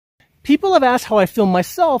People have asked how I film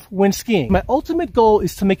myself when skiing. My ultimate goal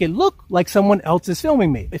is to make it look like someone else is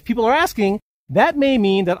filming me. If people are asking, that may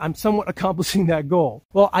mean that I'm somewhat accomplishing that goal.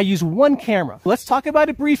 Well, I use one camera. Let's talk about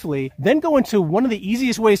it briefly, then go into one of the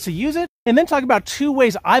easiest ways to use it, and then talk about 2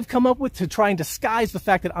 ways I've come up with to try and disguise the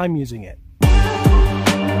fact that I'm using it.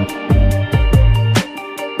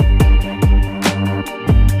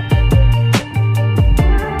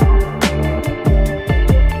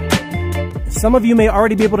 Some of you may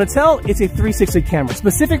already be able to tell it's a 360 camera,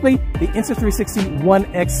 specifically the Insta360 One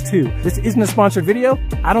X2. This isn't a sponsored video.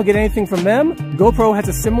 I don't get anything from them. GoPro has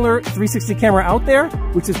a similar 360 camera out there,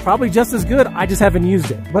 which is probably just as good. I just haven't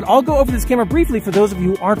used it. But I'll go over this camera briefly for those of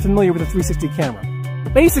you who aren't familiar with a 360 camera.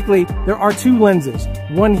 Basically, there are 2 lenses,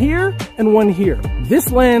 one here and one here.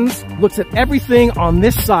 This lens looks at everything on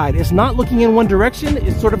this side. It's not looking in one direction.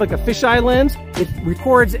 It's sort of like a fisheye lens. It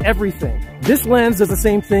records everything. This lens does the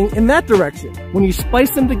same thing in that direction. When you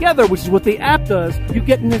splice them together, which is what the app does, you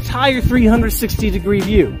get an entire 360-degree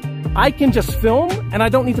view. I can just film, and I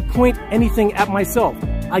don't need to point anything at myself.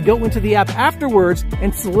 I go into the app afterwards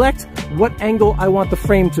and select what angle I want the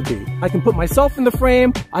frame to be. I can put myself in the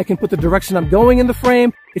frame, I can put the direction I'm going in the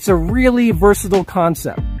frame. It's a really versatile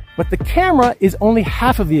concept. But the camera is only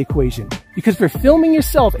half of the equation, because if you're filming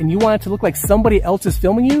yourself and you want it to look like somebody else is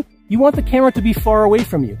filming you, you want the camera to be far away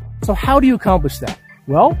from you. So how do you accomplish that?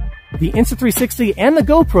 Well, the Insta360 and the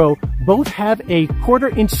GoPro both have a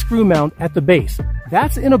 1/4-inch screw mount at the base.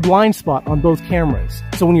 That's in a blind spot on both cameras.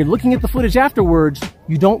 So when you're looking at the footage afterwards,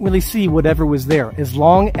 you don't really see whatever was there, as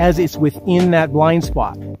long as it's within that blind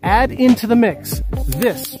spot. Add into the mix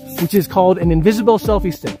this, which is called an invisible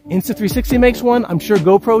selfie stick. Insta360 makes one, I'm sure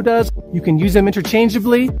GoPro does. You can use them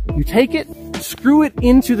interchangeably. You take it, screw it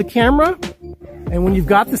into the camera, and when you've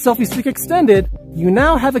got the selfie stick extended, you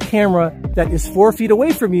now have a camera that is 4 feet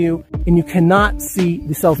away from you and you cannot see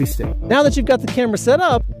the selfie stick. Now that you've got the camera set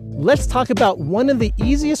up, let's talk about one of the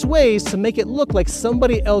easiest ways to make it look like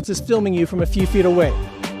somebody else is filming you from a few feet away.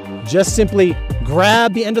 Just simply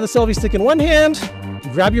grab the end of the selfie stick in one hand,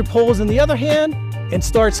 grab your poles in the other hand, and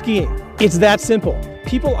start skiing. It's that simple.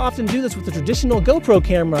 People often do this with the traditional GoPro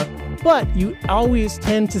camera, but you always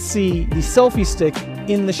tend to see the selfie stick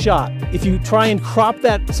in the shot. If you try and crop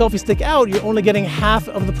that selfie stick out, you're only getting half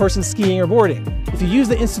of the person skiing or boarding. If you use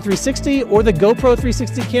the Insta360 or the GoPro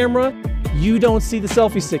 360 camera, you don't see the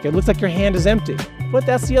selfie stick. It looks like your hand is empty. But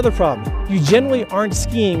that's the other problem. You generally aren't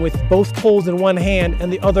skiing with both poles in one hand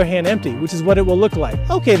and the other hand empty, which is what it will look like.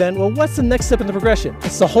 Okay then, well, what's the next step in the progression?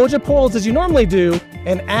 It's to hold your poles as you normally do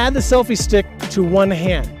and add the selfie stick to one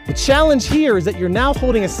hand. The challenge here is that you're now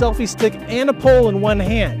holding a selfie stick and a pole in one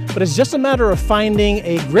hand, but it's just a matter of finding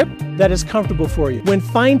a grip that is comfortable for you. When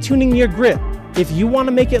fine-tuning your grip, if you want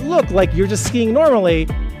to make it look like you're just skiing normally,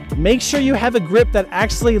 make sure you have a grip that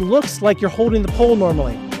actually looks like you're holding the pole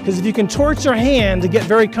normally. Because if you contort your hand to get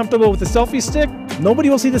very comfortable with the selfie stick, nobody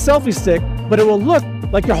will see the selfie stick, but it will look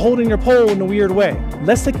like you're holding your pole in a weird way.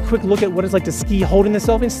 Let's take a quick look at what it's like to ski holding the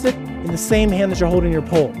selfie stick in the same hand that you're holding your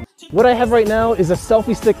pole. What I have right now is a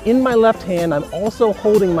selfie stick in my left hand. I'm also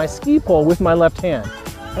holding my ski pole with my left hand.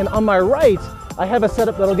 And on my right, I have a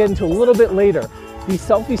setup that I'll get into a little bit later. The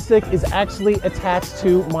selfie stick is actually attached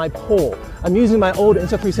to my pole. I'm using my old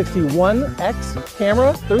Insta360 One X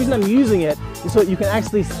camera. The reason I'm using it is so that you can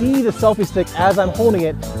actually see the selfie stick as I'm holding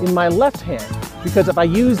it in my left hand. Because if I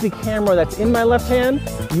use the camera that's in my left hand,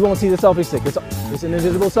 you won't see the selfie stick. It's an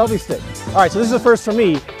invisible selfie stick. All right, so this is a first for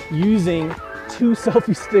me, using 2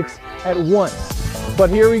 selfie sticks at once.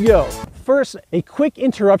 But here we go. First, a quick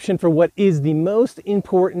interruption for what is the most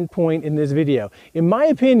important point in this video. In my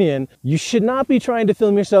opinion, you should not be trying to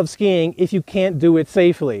film yourself skiing if you can't do it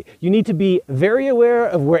safely. You need to be very aware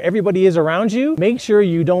of where everybody is around you. Make sure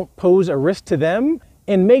you don't pose a risk to them,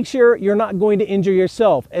 and make sure you're not going to injure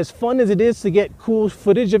yourself. As fun as it is to get cool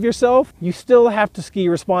footage of yourself, you still have to ski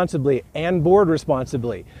responsibly and board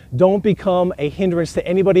responsibly. Don't become a hindrance to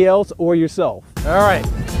anybody else or yourself. All right,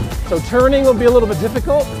 so turning will be a little bit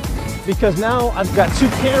difficult, because now I've got 2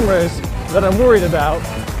 cameras that I'm worried about.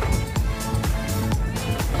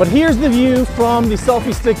 But here's the view from the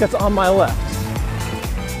selfie stick that's on my left.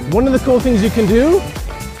 One of the cool things you can do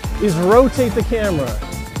is rotate the camera.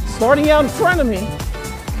 Starting out in front of me,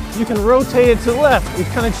 you can rotate it to the left. It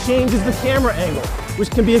kind of changes the camera angle, which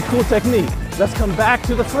can be a cool technique. Let's come back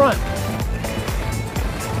to the front.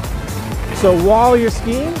 So while you're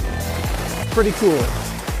skiing, pretty cool.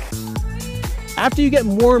 After you get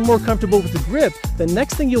more and more comfortable with the grip, the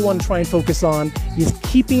next thing you'll want to try and focus on is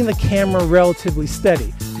keeping the camera relatively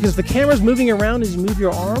steady. Because if the camera's moving around as you move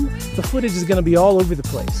your arm, the footage is going to be all over the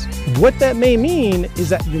place. What that may mean is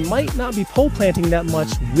that you might not be pole planting that much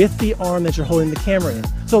with the arm that you're holding the camera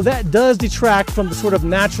in. So that does detract from the sort of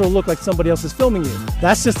natural look like somebody else is filming you.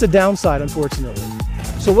 That's just a downside, unfortunately.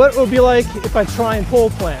 So what it would be like if I try and pole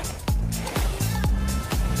plant?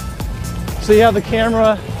 So you have the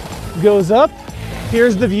camera goes up.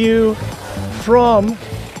 Here's the view from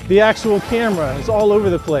the actual camera. It's all over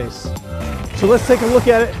the place. So let's take a look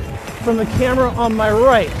at it from the camera on my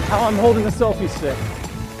right, how I'm holding the selfie stick.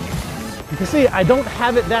 You can see I don't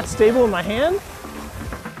have it that stable in my hand.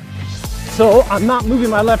 So I'm not moving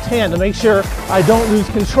my left hand to make sure I don't lose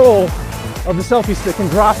control of the selfie stick and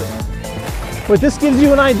drop it. But this gives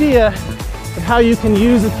you an idea of how you can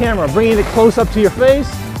use the camera, bringing it close up to your face,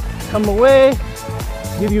 come away,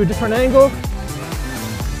 give you a different angle.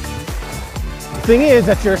 The thing is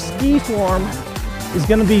that your ski form is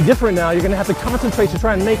going to be different now. You're going to have to concentrate to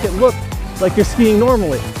try and make it look like you're skiing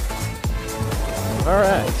normally. All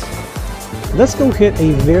right, let's go hit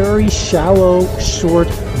a very shallow, short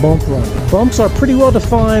bump run. Bumps are pretty well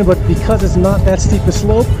defined, but because it's not that steep a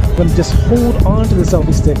slope, I'm going to just hold on to the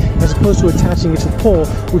selfie stick as opposed to attaching it to the pole,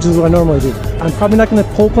 which is what I normally do. I'm probably not going to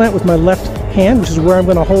pole plant with my left hand, which is where I'm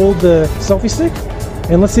going to hold the selfie stick,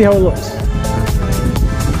 and let's see how it looks.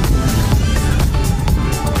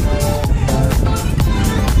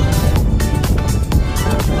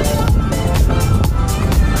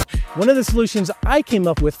 One of the solutions I came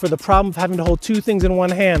up with for the problem of having to hold two things in one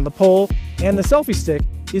hand, the pole and the selfie stick,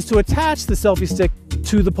 is to attach the selfie stick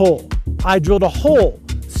to the pole. I drilled a hole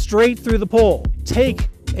straight through the pole. Take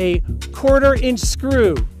a 1/4 inch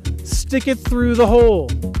screw, stick it through the hole,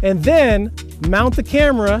 and then mount the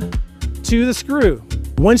camera to the screw.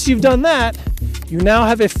 Once you've done that, you now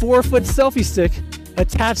have a 4-foot selfie stick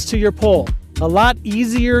attached to your pole. A lot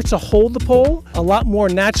easier to hold the pole, a lot more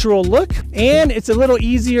natural look, and it's a little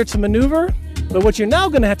easier to maneuver. But what you're now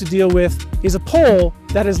going to have to deal with is a pole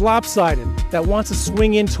that is lopsided, that wants to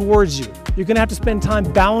swing in towards you. You're going to have to spend time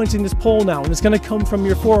balancing this pole now, and it's going to come from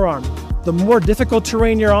your forearm. The more difficult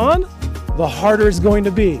terrain you're on, the harder it's going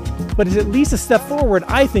to be. But it's at least a step forward,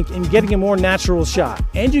 I think, in getting a more natural shot.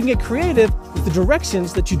 And you can get creative with the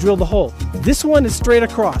directions that you drill the hole. This one is straight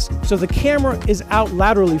across, so the camera is out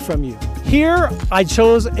laterally from you. Here, I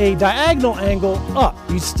chose a diagonal angle up.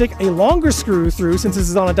 You stick a longer screw through since this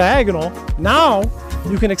is on a diagonal. Now,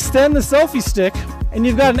 you can extend the selfie stick and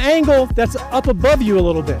you've got an angle that's up above you a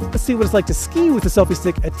little bit. Let's see what it's like to ski with the selfie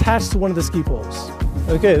stick attached to one of the ski poles.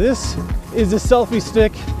 Okay, this is the selfie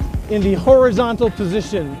stick in the horizontal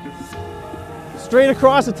position. Straight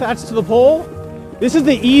across attached to the pole. This is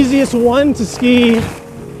the easiest one to ski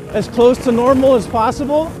as close to normal as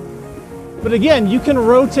possible. But again, you can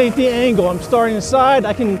rotate the angle. I'm starting aside,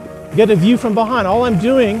 I can get a view from behind. All I'm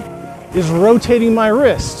doing is rotating my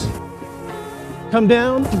wrist. Come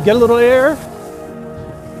down, get a little air.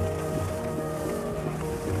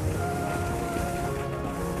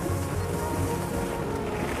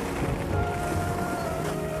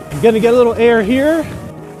 I'm gonna get a little air here.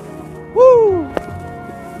 Woo!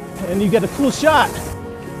 And you get a cool shot.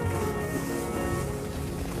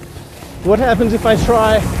 What happens if I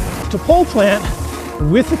try to pole plant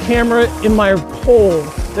with the camera in my pole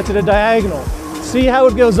that's at a diagonal? See how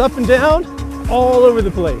it goes up and down? All over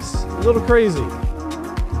the place. A little crazy.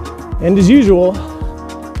 And as usual,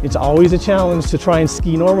 it's always a challenge to try and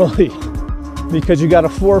ski normally because you got a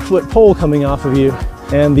 4-foot pole coming off of you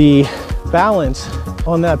and the balance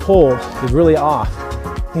on that pole is really off.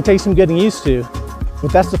 It takes some getting used to,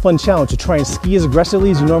 but that's the fun challenge, to try and ski as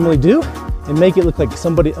aggressively as you normally do and make it look like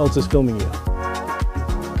somebody else is filming you.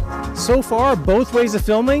 So far, both ways of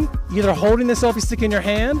filming, either holding the selfie stick in your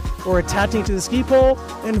hand or attaching it to the ski pole,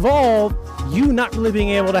 involve you not really being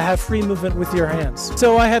able to have free movement with your hands.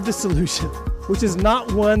 So I have this solution, which is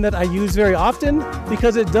not one that I use very often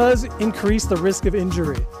because it does increase the risk of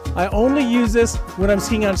injury. I only use this when I'm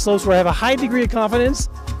skiing on slopes where I have a high degree of confidence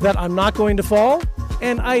that I'm not going to fall,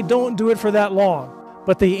 and I don't do it for that long.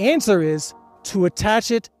 But the answer is to attach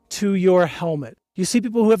it to your helmet. You see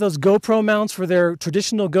people who have those GoPro mounts for their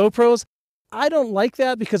traditional GoPros. I don't like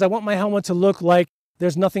that because I want my helmet to look like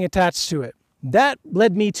there's nothing attached to it. That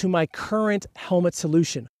led me to my current helmet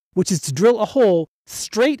solution, which is to drill a hole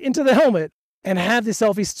straight into the helmet and have the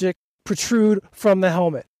selfie stick protrude from the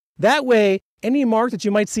helmet. That way, any mark that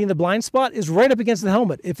you might see in the blind spot is right up against the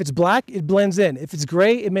helmet. If it's black, it blends in. If it's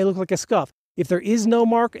gray, it may look like a scuff. If there is no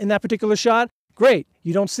mark in that particular shot, great,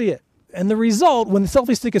 you don't see it. And the result, when the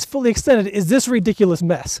selfie stick is fully extended, is this ridiculous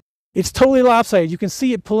mess. It's totally lopsided. You can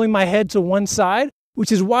see it pulling my head to one side, which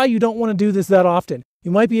is why you don't want to do this that often.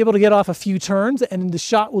 You might be able to get off a few turns and the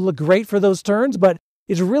shot will look great for those turns, but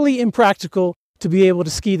it's really impractical to be able to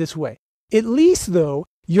ski this way. At least though,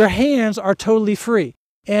 your hands are totally free.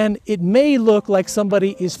 And it may look like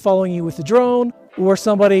somebody is following you with a drone, or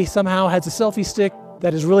somebody somehow has a selfie stick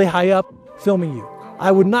that is really high up filming you.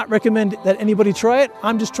 I would not recommend that anybody try it.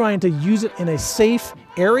 I'm just trying to use it in a safe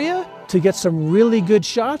area to get some really good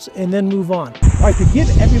shots and then move on. All right, to give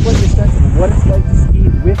everybody a sense of what it's like to ski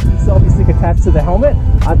with the selfie stick attached to the helmet,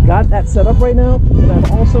 I've got that set up right now, and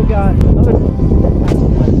I've also got another selfie stick attached to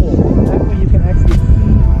my pole. That way you can actually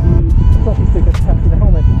see the selfie stick attached to the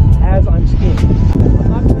helmet as I'm skiing. I'm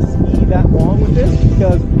not going to ski that long with this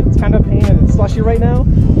because it's kind of a pain and it's slushy right now.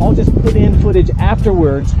 I'll just put in footage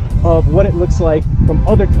afterwards of what it looks like from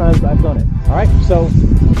other times I've done it. All right, so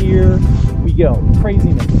here we go.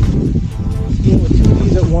 Craziness. Skiing with two of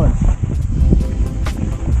these at once.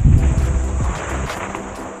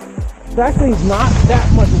 It actually is not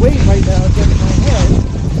that much weight right now against my head.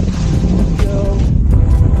 So,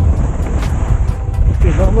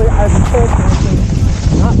 okay, normally I have a full tension,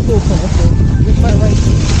 not full tension, with my right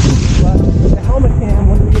hand. But with the helmet cam,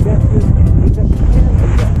 when we get this, we get the hand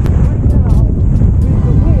like that. Right now, with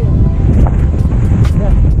the wind, the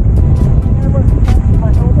camera attached to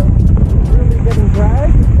my helmet is really getting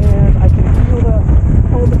dragged, and I can feel the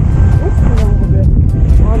helmet twisting a little bit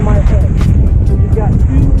on my head. So you've got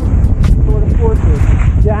two sort of forces,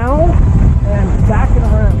 down and back and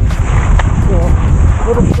around. So a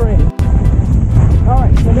little strange.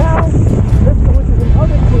 Alright, so now let's go into the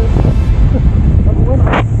other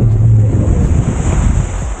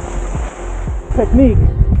technique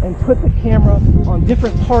and put the camera on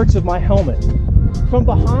different parts of my helmet. From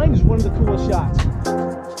behind is one of the coolest shots.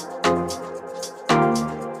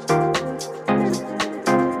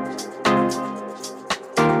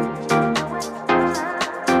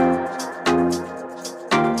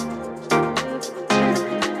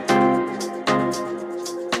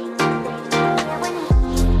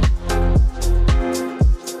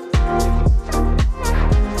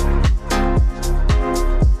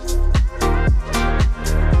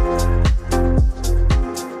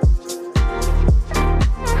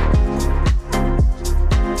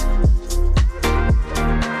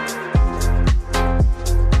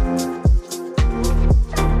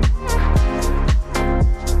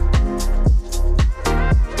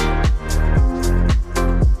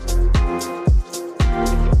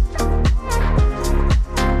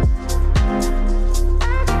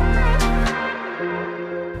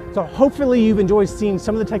 So hopefully you've enjoyed seeing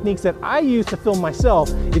some of the techniques that I use to film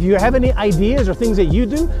myself. If you have any ideas or things that you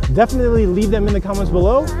do, definitely leave them in the comments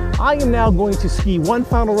below. I am now going to ski one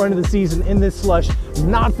final run of the season in this slush,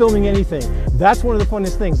 not filming anything. That's one of the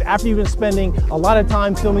funnest things. After you've been spending a lot of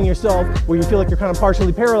time filming yourself where you feel like you're kind of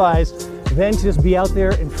partially paralyzed, then to just be out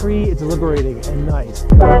there and free, it's liberating and nice.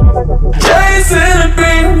 Chasing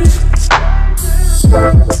dreams.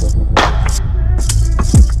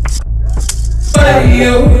 What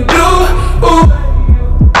you do,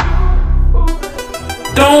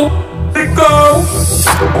 don't let go.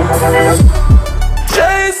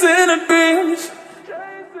 Chasing a dream.